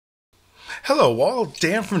Hello all,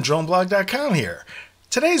 Dan from Droneblog.com here.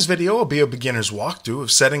 Today's video will be a beginner's walkthrough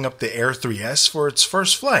of setting up the Air 3S for its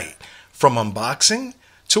first flight, from unboxing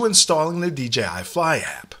to installing the DJI Fly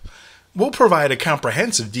app. We'll provide a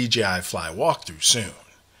comprehensive DJI Fly walkthrough soon.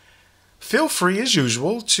 Feel free as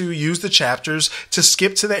usual to use the chapters to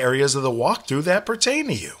skip to the areas of the walkthrough that pertain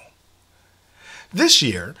to you. This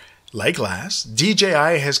year, like last,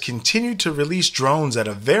 DJI has continued to release drones at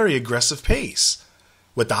a very aggressive pace.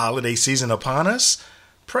 With the holiday season upon us,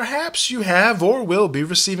 perhaps you have or will be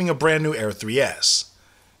receiving a brand new Air 3S.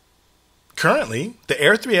 Currently, the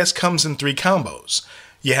Air 3S comes in three combos.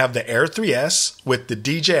 You have the Air 3S with the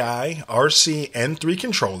DJI RC-N3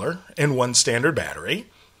 controller and one standard battery,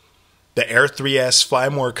 the Air 3S Fly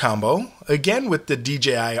More combo, again with the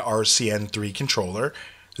DJI RC-N3 controller,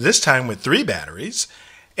 this time with three batteries,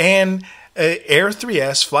 and an Air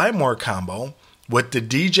 3S Fly More combo with the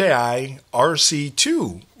DJI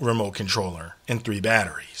RC2 remote controller and three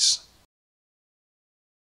batteries.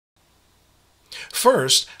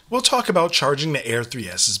 First, we'll talk about charging the Air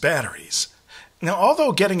 3S's batteries. Now,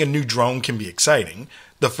 although getting a new drone can be exciting,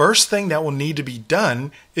 the first thing that will need to be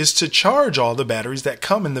done is to charge all the batteries that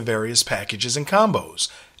come in the various packages and combos,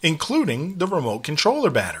 including the remote controller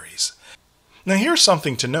batteries. Now, here's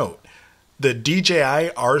something to note. The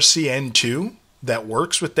DJI RC-N2 that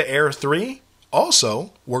works with the Air 3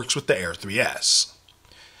 also works with the Air 3S.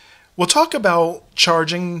 We'll talk about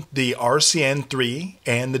charging the RC-N3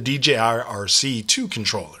 and the DJI RC2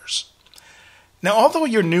 controllers. Now, although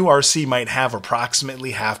your new RC might have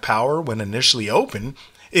approximately half power when initially open,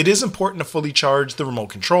 it is important to fully charge the remote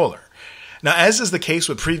controller. Now, as is the case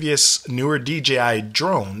with previous newer DJI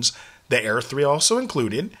drones, the Air 3 also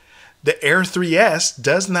included, the Air 3S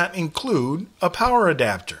does not include a power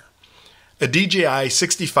adapter. A DJI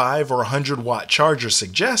 65 or 100 watt charger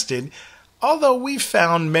suggested, although we've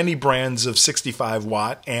found many brands of 65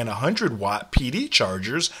 watt and 100 watt PD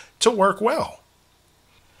chargers to work well.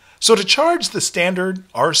 So to charge the standard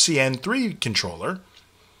RC-N3 controller,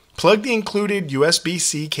 plug the included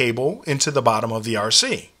USB-C cable into the bottom of the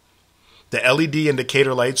RC. The LED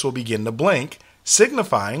indicator lights will begin to blink,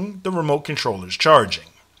 signifying the remote controller's charging.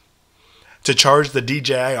 To charge the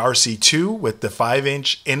DJI RC2 with the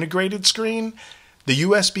 5-inch integrated screen, the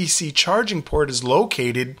USB-C charging port is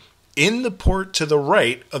located in the port to the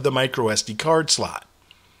right of the microSD card slot.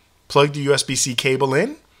 Plug the USB-C cable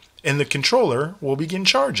in, and the controller will begin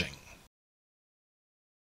charging.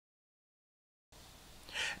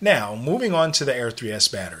 Now, moving on to the Air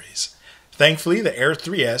 3S batteries. Thankfully, the Air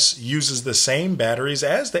 3S uses the same batteries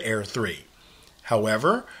as the Air 3.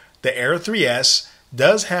 However, the Air 3S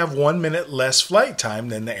does have 1 minute less flight time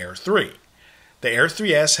than the Air 3. The Air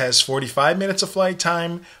 3S has 45 minutes of flight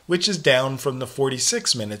time, which is down from the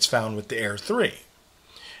 46 minutes found with the Air 3.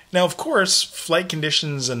 Now, of course, flight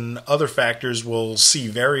conditions and other factors will see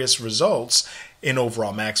various results in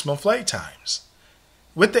overall maximum flight times.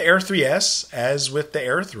 With the Air 3S, as with the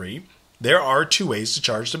Air 3, there are two ways to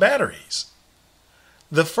charge the batteries.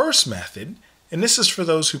 The first method, and this is for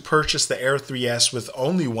those who purchase the Air 3S with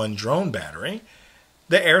only one drone battery,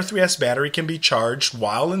 the Air 3S battery can be charged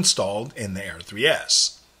while installed in the Air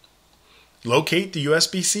 3S. Locate the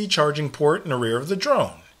USB-C charging port in the rear of the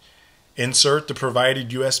drone. Insert the provided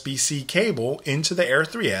USB-C cable into the Air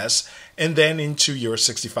 3S and then into your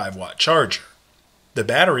 65 watt charger. The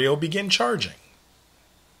battery will begin charging.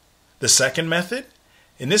 The second method,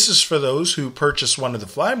 and this is for those who purchase one of the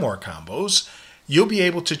Fly More combos, you'll be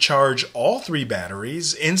able to charge all three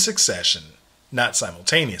batteries in succession, not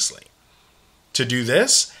simultaneously. To do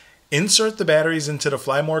this, insert the batteries into the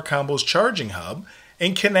Fly More combo's charging hub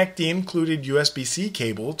and connect the included USB-C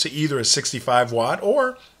cable to either a 65 watt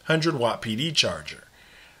or 100 watt PD charger.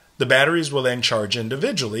 The batteries will then charge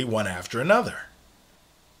individually, one after another.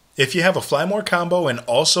 If you have a Fly More combo and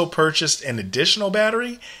also purchased an additional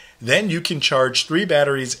battery, then you can charge three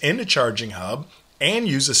batteries in the charging hub and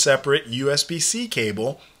use a separate USB-C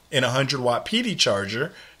cable in a 100 watt PD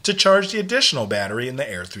charger to charge the additional battery in the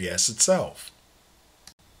Air 3S itself.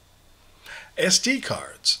 SD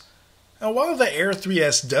cards. Now, while the Air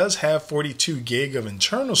 3S does have 42 gig of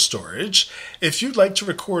internal storage, if you'd like to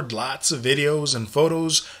record lots of videos and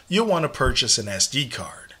photos, you'll want to purchase an SD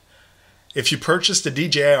card. If you purchase the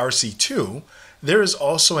DJI RC2, there is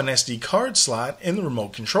also an SD card slot in the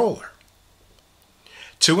remote controller.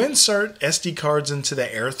 To insert SD cards into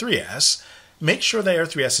the Air 3S, make sure the Air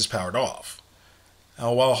 3S is powered off.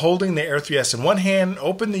 Now, while holding the Air 3S in one hand,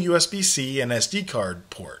 open the USB-C and SD card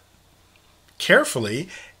port. Carefully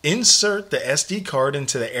insert the SD card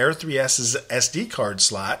into the Air 3S's SD card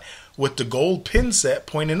slot with the gold pin set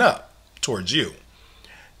pointing up towards you.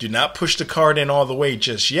 Do not push the card in all the way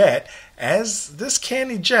just yet, as this can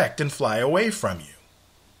eject and fly away from you.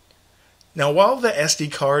 Now while the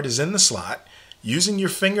SD card is in the slot, using your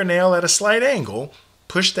fingernail at a slight angle,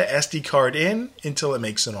 push the SD card in until it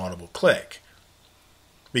makes an audible click.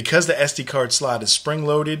 Because the SD card slot is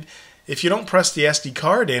spring-loaded, if you don't press the SD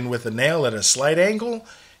card in with a nail at a slight angle,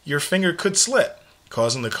 your finger could slip,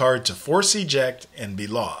 causing the card to force eject and be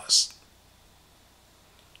lost.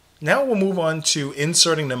 Now we'll move on to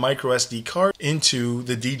inserting the microSD card into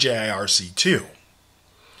the DJI RC2.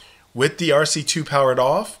 With the RC2 powered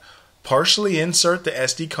off, partially insert the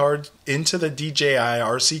SD card into the DJI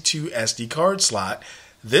RC2 SD card slot,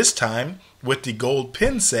 this time with the gold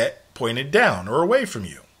pin set pointed down or away from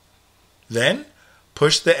you. Then,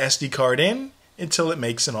 push the SD card in until it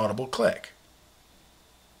makes an audible click.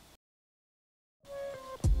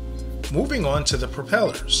 Moving on to the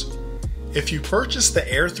propellers. If you purchase the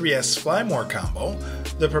Air 3S Fly More combo,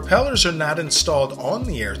 the propellers are not installed on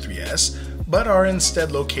the Air 3S, but are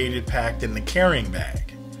instead located packed in the carrying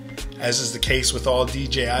bag. As is the case with all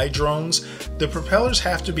DJI drones, the propellers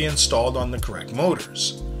have to be installed on the correct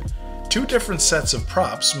motors. Two different sets of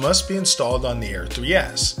props must be installed on the Air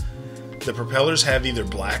 3S. The propellers have either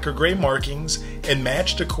black or gray markings and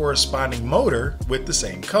match the corresponding motor with the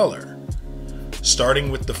same color.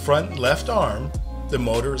 Starting with the front left arm, the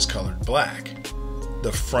motor is colored black.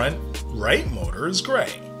 The front right motor is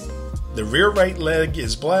gray. The rear right leg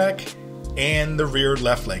is black, and the rear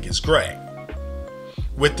left leg is gray.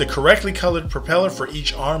 With the correctly colored propeller for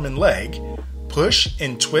each arm and leg, push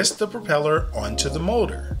and twist the propeller onto the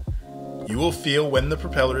motor. You will feel when the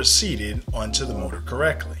propeller is seated onto the motor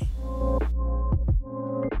correctly.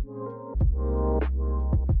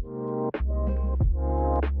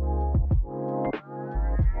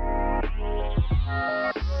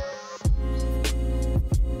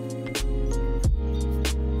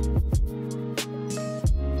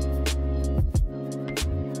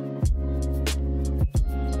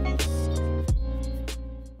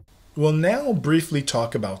 We'll now briefly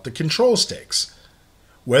talk about the control sticks.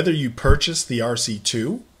 Whether you purchase the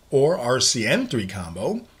RC2 or RCN3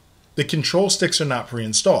 combo, the control sticks are not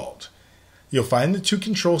pre-installed. You'll find the two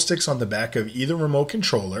control sticks on the back of either remote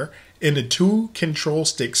controller in the two control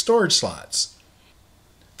stick storage slots.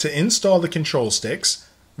 To install the control sticks,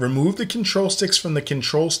 remove the control sticks from the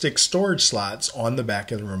control stick storage slots on the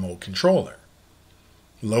back of the remote controller.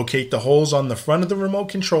 Locate the holes on the front of the remote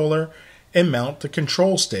controller and mount the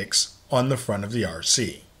control sticks on the front of the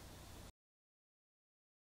RC.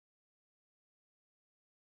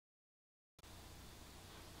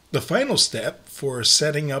 The final step for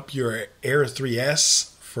setting up your Air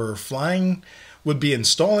 3S for flying would be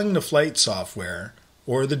installing the flight software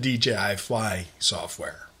or the DJI Fly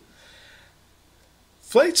software.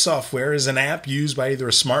 Flight software is an app used by either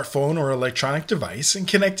a smartphone or electronic device and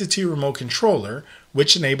connected to your remote controller,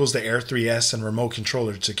 which enables the Air 3S and remote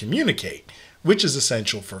controller to communicate, which is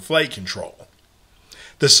essential for flight control.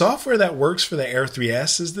 The software that works for the Air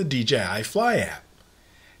 3S is the DJI Fly app.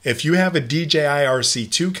 If you have a DJI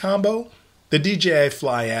RC2 combo, the DJI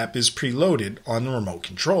Fly app is preloaded on the remote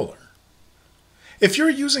controller. If you're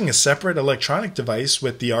using a separate electronic device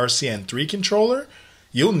with the RCN3 controller,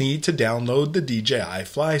 you'll need to download the DJI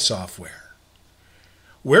Fly software.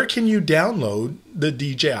 Where can you download the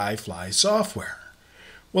DJI Fly software?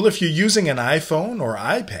 Well, if you're using an iPhone or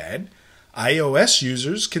iPad, iOS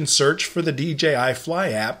users can search for the DJI Fly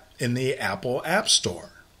app in the Apple App Store.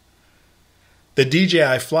 The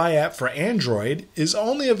DJI Fly app for Android is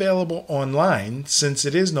only available online since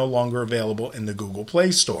it is no longer available in the Google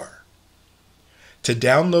Play Store. To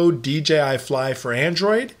download DJI Fly for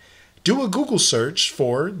Android, do a Google search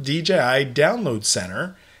for DJI Download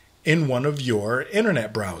Center in one of your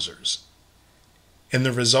internet browsers. In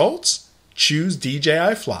the results, choose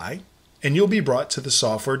DJI Fly and you'll be brought to the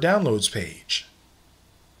software downloads page.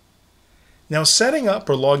 Now setting up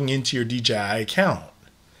or logging into your DJI account.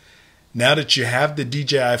 Now that you have the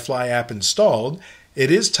DJI Fly app installed,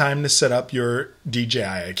 it is time to set up your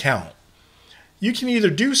DJI account. You can either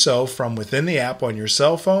do so from within the app on your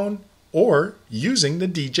cell phone or using the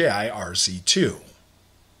DJI RC2.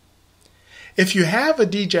 If you have a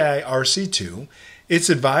DJI RC2, it's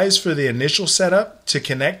advised for the initial setup to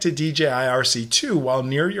connect to DJI RC2 while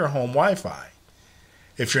near your home Wi-Fi.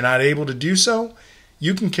 If you're not able to do so,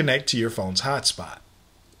 you can connect to your phone's hotspot.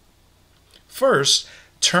 First,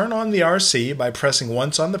 turn on the RC by pressing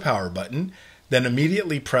once on the power button, then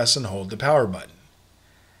immediately press and hold the power button.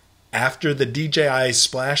 After the DJI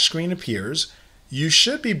splash screen appears, you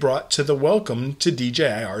should be brought to the Welcome to DJI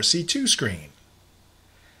RC2 screen.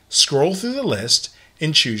 Scroll through the list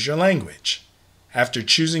and choose your language. After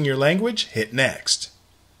choosing your language, hit Next.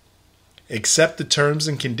 Accept the terms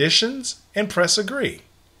and conditions and press Agree.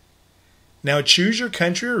 Now choose your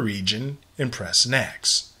country or region and press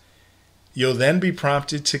Next. You'll then be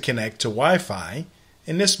prompted to connect to Wi-Fi,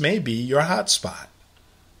 and this may be your hotspot.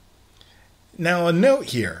 Now a note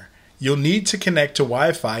here, you'll need to connect to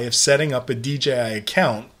Wi-Fi if setting up a DJI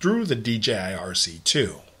account through the DJI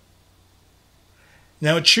RC2.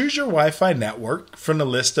 Now choose your Wi-Fi network from the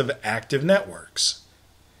list of active networks.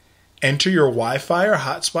 Enter your Wi-Fi or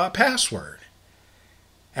hotspot password.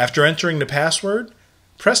 After entering the password,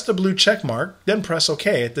 press the blue check mark, then press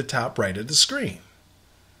OK at the top right of the screen.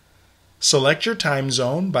 Select your time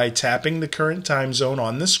zone by tapping the current time zone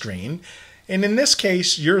on the screen, and in this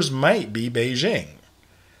case, yours might be Beijing.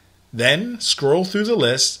 Then scroll through the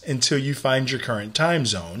list until you find your current time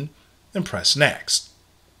zone and press Next.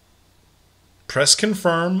 Press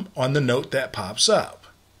Confirm on the note that pops up.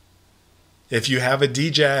 If you have a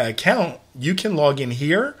DJI account, you can log in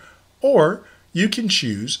here, or you can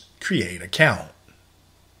choose Create Account.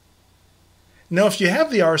 Now if you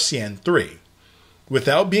have the RCN3,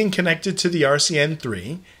 without being connected to the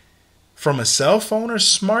RCN3, from a cell phone or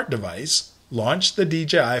smart device, launch the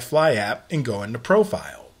DJI Fly app and go into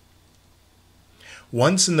Profile.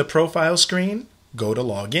 Once in the Profile screen, go to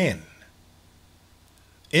Log In.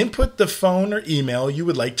 Input the phone or email you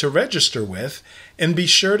would like to register with, and be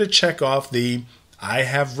sure to check off the I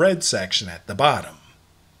have read section at the bottom.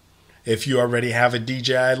 If you already have a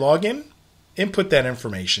DJI login, input that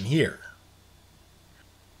information here.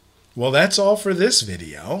 Well, that's all for this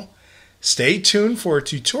video. Stay tuned for a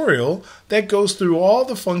tutorial that goes through all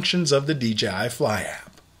the functions of the DJI Fly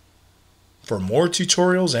app. For more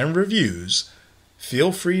tutorials and reviews,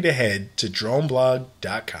 feel free to head to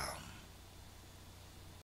droneblog.com.